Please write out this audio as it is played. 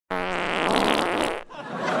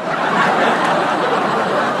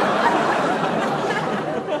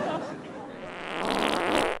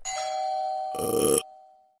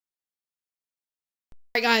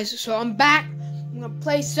Hey guys, so I'm back. I'm gonna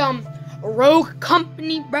play some Rogue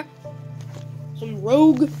Company, bruh. Some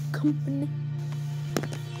Rogue Company.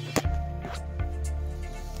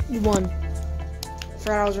 You won. I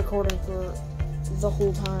forgot I was recording for the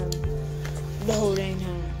whole time. The whole dang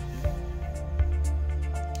time.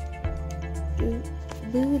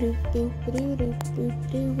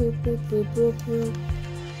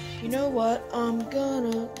 You know what? I'm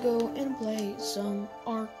gonna go and play some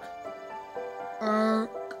Ark.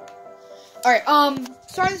 Alright,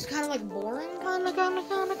 sorry this is kinda like boring, kinda.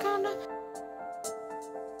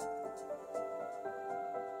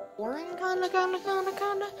 Boring, kinda.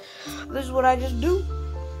 This is what I just do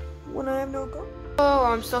when I have no go. Oh,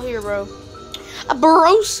 I'm still here, bro. A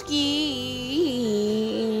broski.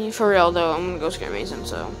 For real though, I'm gonna go scare Mason,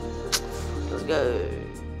 so let's go.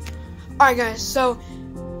 Alright guys, so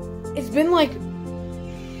it's been like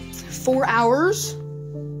 4 hours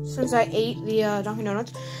since I ate the Dunkin'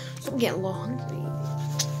 Donuts, so I'm getting a little hungry.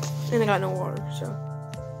 And I got no water, so.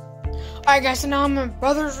 Alright guys, so now I'm in my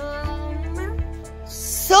brother's room.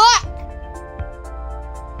 Suck!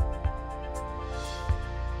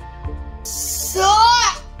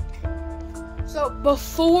 So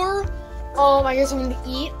before, I guess I'm gonna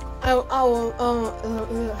eat.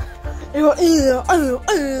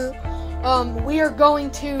 We are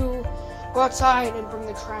going to go outside and bring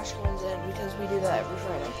the trash cans in because we do that every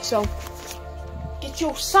Friday. So get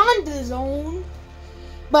your sandals on.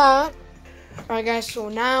 But alright guys, so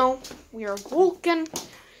now we are walking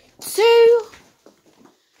to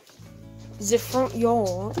the front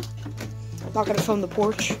yard. I'm not gonna film the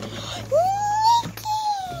porch.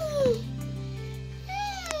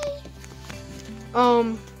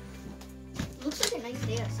 Looks like a nice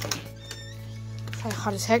day outside. It's probably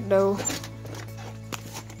hot as heck though.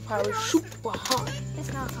 Probably super hot.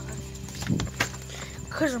 It's not hot.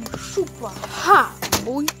 Cause I'm super hot,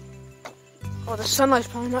 boy. Oh, the sunlight's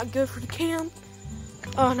probably not good for the cam.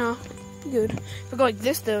 Oh no, good. If I go like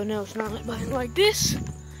this though, no, it's not like this.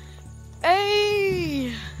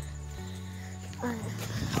 Hey.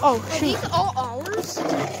 Oh, Are these all ours?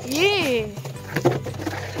 yeah.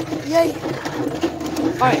 Yay.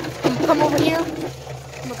 Alright, I'm gonna come over here. I'm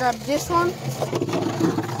gonna grab this one.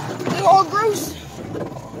 They're all gross.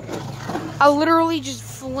 I literally just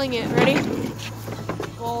fling it. Ready?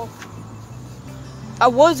 Well, I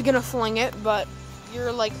was gonna fling it, but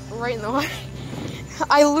you're like right in the way.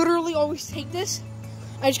 I literally always take this.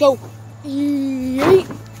 I just go, yeet,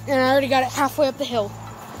 and I already got it halfway up the hill.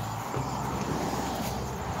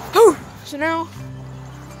 Whew. So now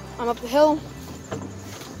I'm up the hill.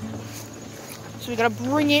 So we gotta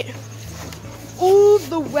bring it all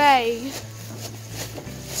the way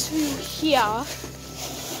to here.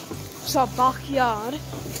 It's our backyard.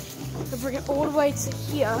 We bring it all the way to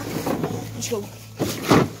here. Just go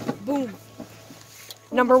boom.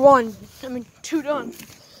 Number 2 done.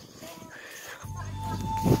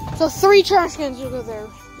 So 3 trash cans will go there.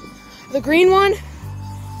 The green one,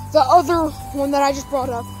 the other one that I just brought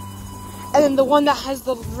up, and then the one that has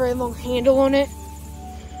the very long handle on it.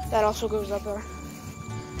 That also goes up there.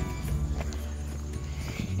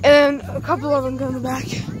 And a couple of them go in the back.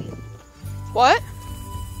 What?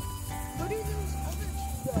 Where do those other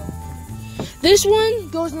 2 go? This one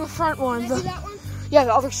goes in the front one. Can I do that one? Yeah,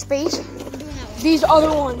 the other space. I'm doing that one. These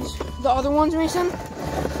other ones. The other ones, Mason.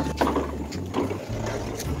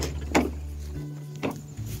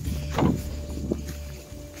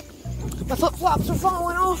 My flip-flops are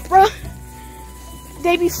falling off, bruh.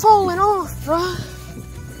 They be falling off, bruh.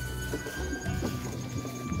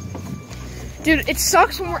 Dude, it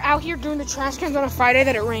sucks when we're out here doing the trash cans on a Friday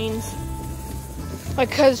that it rains.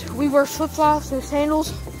 Like, cause we wear flip-flops and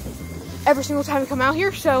sandals every single time we come out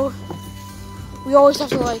here, so we always have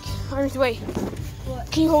to like, I mean, wait.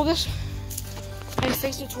 What? Can you hold this and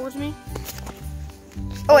face it towards me?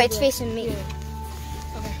 Oh, it's facing me. Yeah.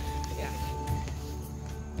 Okay, yeah.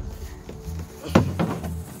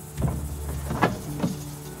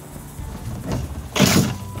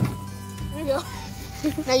 There you go.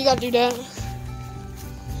 Now you gotta do that.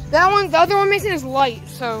 That one, the other one, Mason, is light,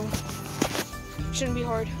 so shouldn't be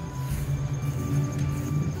hard.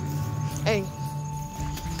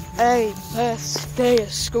 Hey, best day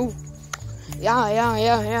of school.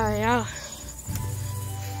 Yeah.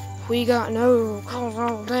 We got no calls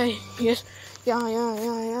all day. Yes, yeah.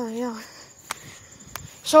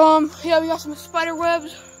 So yeah, we got some spider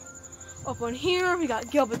webs up on here. We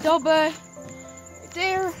got Gilba Delba right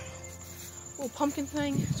there. Little pumpkin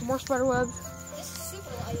thing. Some more spider webs. This is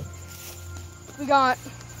super light. We got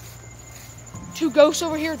 2 ghosts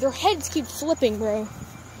over here. Their heads keep flipping, bro.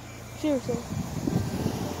 Seriously.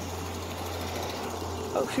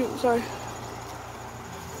 Oh shoot, sorry.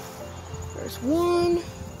 There's one.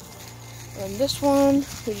 And this one.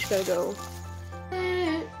 We just gotta go.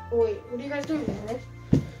 Wait, what are you guys doing, right?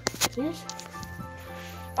 Serious?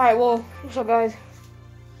 Alright, well, what's up, guys?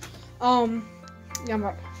 Yeah, I'm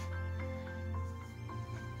back.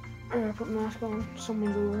 I gotta put my mask on.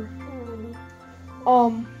 Someone's over.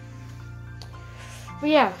 But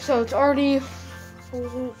yeah, so it's already, what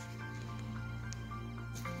is it?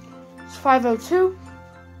 It's 5:02,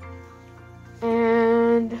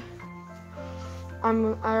 and I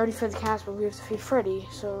already fed the cats, but we have to feed Freddy,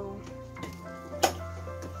 so.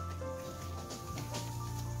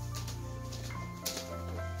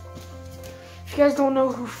 If you guys don't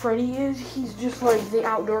know who Freddy is, he's just like the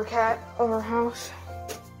outdoor cat of our house.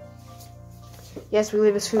 Yes, we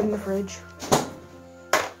leave his food in the fridge.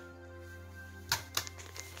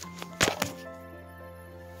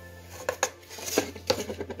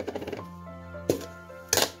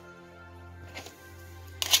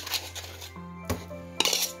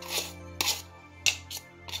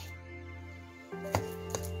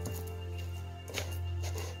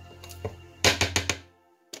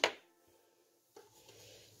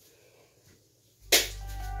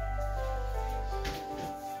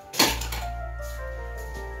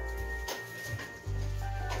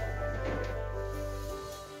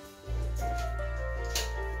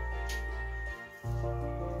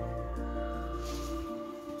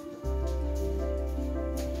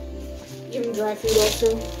 Give him dry food also.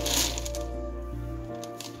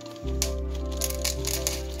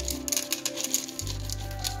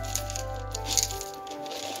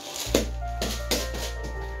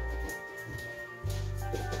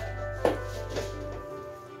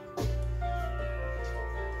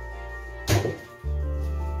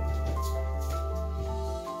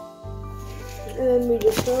 And then we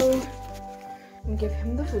just go and give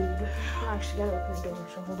him the food. I actually gotta open the door,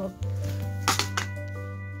 so hold up.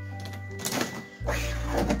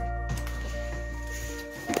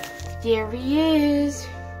 There he is.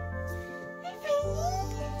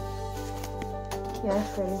 Yeah, that's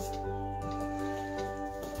Freddy.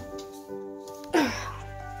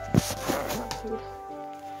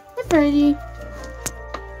 Hi, Freddy.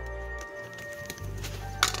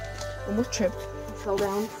 Almost tripped. Fell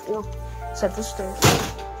down. Well, set the stairs.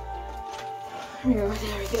 There we go.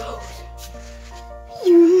 There he goes.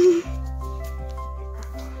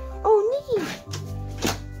 Oh, neat.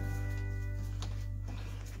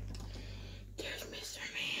 There's Mr.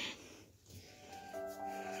 Man.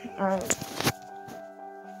 Alright.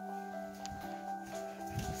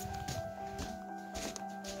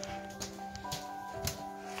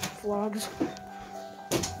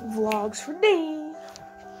 Vlogs for days.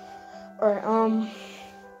 Alright,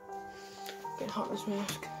 get hot in this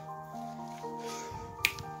mask.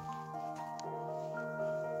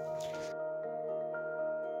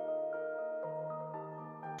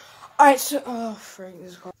 Alright, so, oh, frick,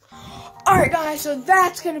 this is hard. Alright, guys, so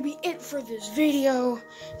that's gonna be it for this video.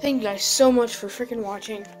 Thank you guys so much for freaking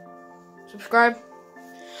watching. Subscribe.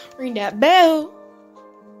 Ring that bell.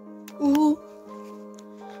 Ooh.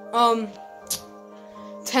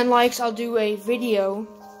 10 likes, I'll do a video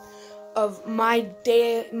of my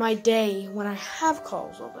day when I have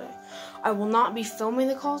calls all day. I will not be filming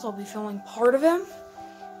the calls, I'll be filming part of them.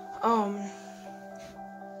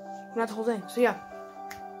 Not the whole thing. So yeah.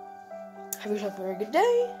 Have yourself a very good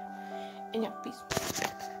day. And yeah, peace.